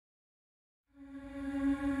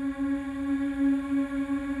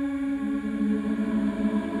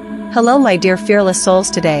Hello my dear fearless souls,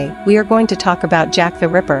 today we are going to talk about Jack the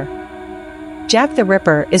Ripper. Jack the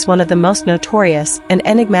Ripper is one of the most notorious and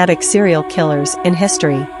enigmatic serial killers in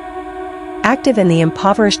history. Active in the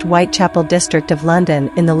impoverished Whitechapel district of London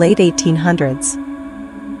in the late 1800s.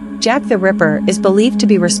 Jack the Ripper is believed to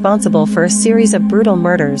be responsible for a series of brutal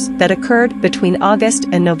murders that occurred between August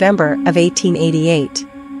and November of 1888.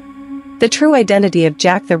 The true identity of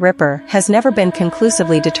Jack the Ripper has never been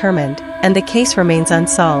conclusively determined, and the case remains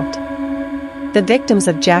unsolved. The victims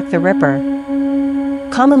of Jack the Ripper,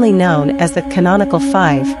 commonly known as the Canonical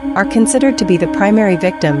Five, are considered to be the primary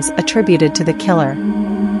victims attributed to the killer.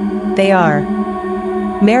 They are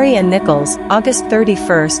Mary Ann Nichols, August 31,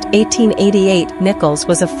 1888. Nichols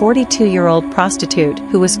was a 42-year-old prostitute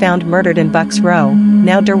who was found murdered in Bucks Row,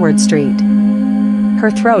 now Durward Street.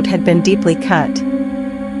 Her throat had been deeply cut,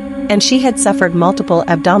 and she had suffered multiple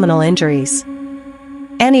abdominal injuries.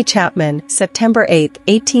 Annie Chapman, September 8,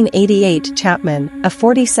 1888. Chapman, a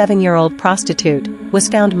 47-year-old prostitute, was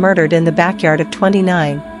found murdered in the backyard of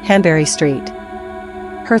 29, Hanbury Street.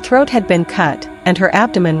 Her throat had been cut, and her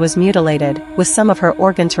abdomen was mutilated, with some of her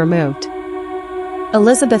organs removed.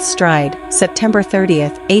 Elizabeth Stride, September 30,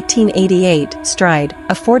 1888. Stride,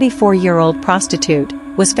 a 44-year-old prostitute,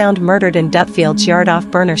 was found murdered in Dupfield's Yard off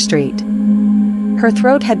Burner Street. Her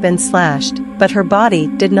throat had been slashed, but her body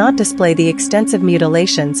did not display the extensive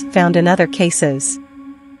mutilations found in other cases.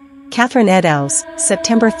 Catherine Eddowes,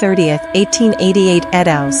 September 30, 1888.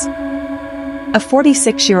 Eddowes, a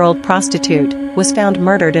 46-year-old prostitute, was found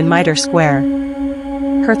murdered in Mitre Square.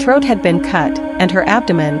 Her throat had been cut, and her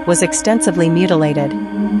abdomen was extensively mutilated.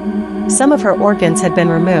 Some of her organs had been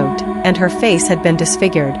removed, and her face had been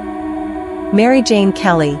disfigured. Mary Jane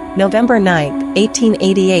Kelly, November 9,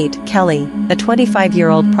 1888. Kelly, a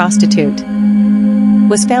 25-year-old prostitute,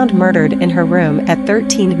 was found murdered in her room at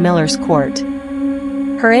 13 Miller's Court.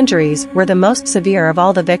 Her injuries were the most severe of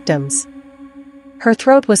all the victims. Her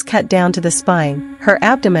throat was cut down to the spine, her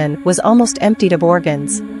abdomen was almost emptied of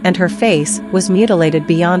organs, and her face was mutilated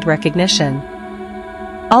beyond recognition.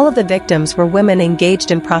 All of the victims were women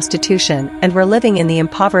engaged in prostitution and were living in the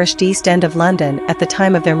impoverished East End of London at the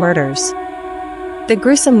time of their murders. The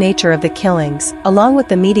gruesome nature of the killings, along with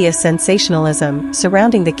the media sensationalism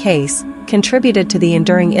surrounding the case, contributed to the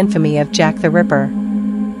enduring infamy of Jack the Ripper.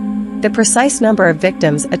 The precise number of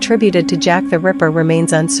victims attributed to Jack the Ripper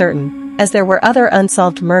remains uncertain, as there were other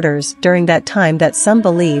unsolved murders during that time that some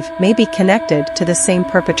believe may be connected to the same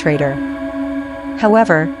perpetrator.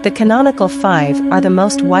 However, the Canonical Five are the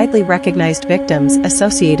most widely recognized victims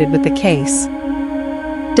associated with the case.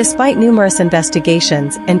 Despite numerous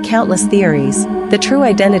investigations and countless theories, the true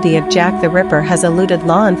identity of Jack the Ripper has eluded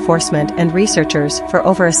law enforcement and researchers for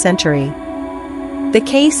over a century. The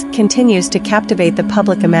case continues to captivate the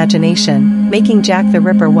public imagination, making Jack the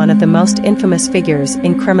Ripper one of the most infamous figures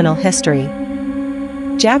in criminal history.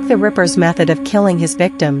 Jack the Ripper's method of killing his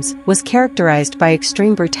victims was characterized by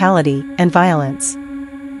extreme brutality and violence.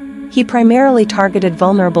 He primarily targeted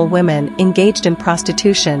vulnerable women engaged in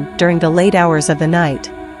prostitution during the late hours of the night.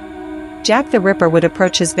 Jack the Ripper would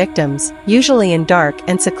approach his victims, usually in dark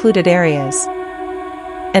and secluded areas,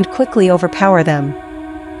 and quickly overpower them.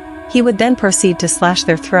 He would then proceed to slash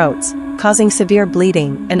their throats, causing severe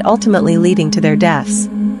bleeding and ultimately leading to their deaths.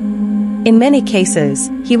 In many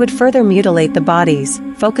cases, he would further mutilate the bodies,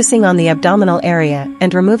 focusing on the abdominal area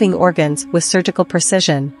and removing organs with surgical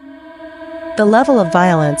precision. The level of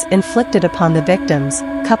violence inflicted upon the victims,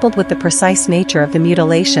 coupled with the precise nature of the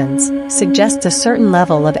mutilations, suggests a certain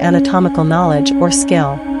level of anatomical knowledge or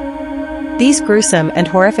skill. These gruesome and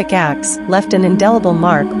horrific acts left an indelible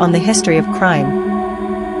mark on the history of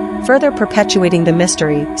crime, further perpetuating the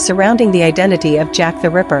mystery surrounding the identity of Jack the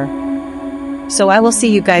Ripper. So I will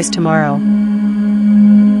see you guys tomorrow.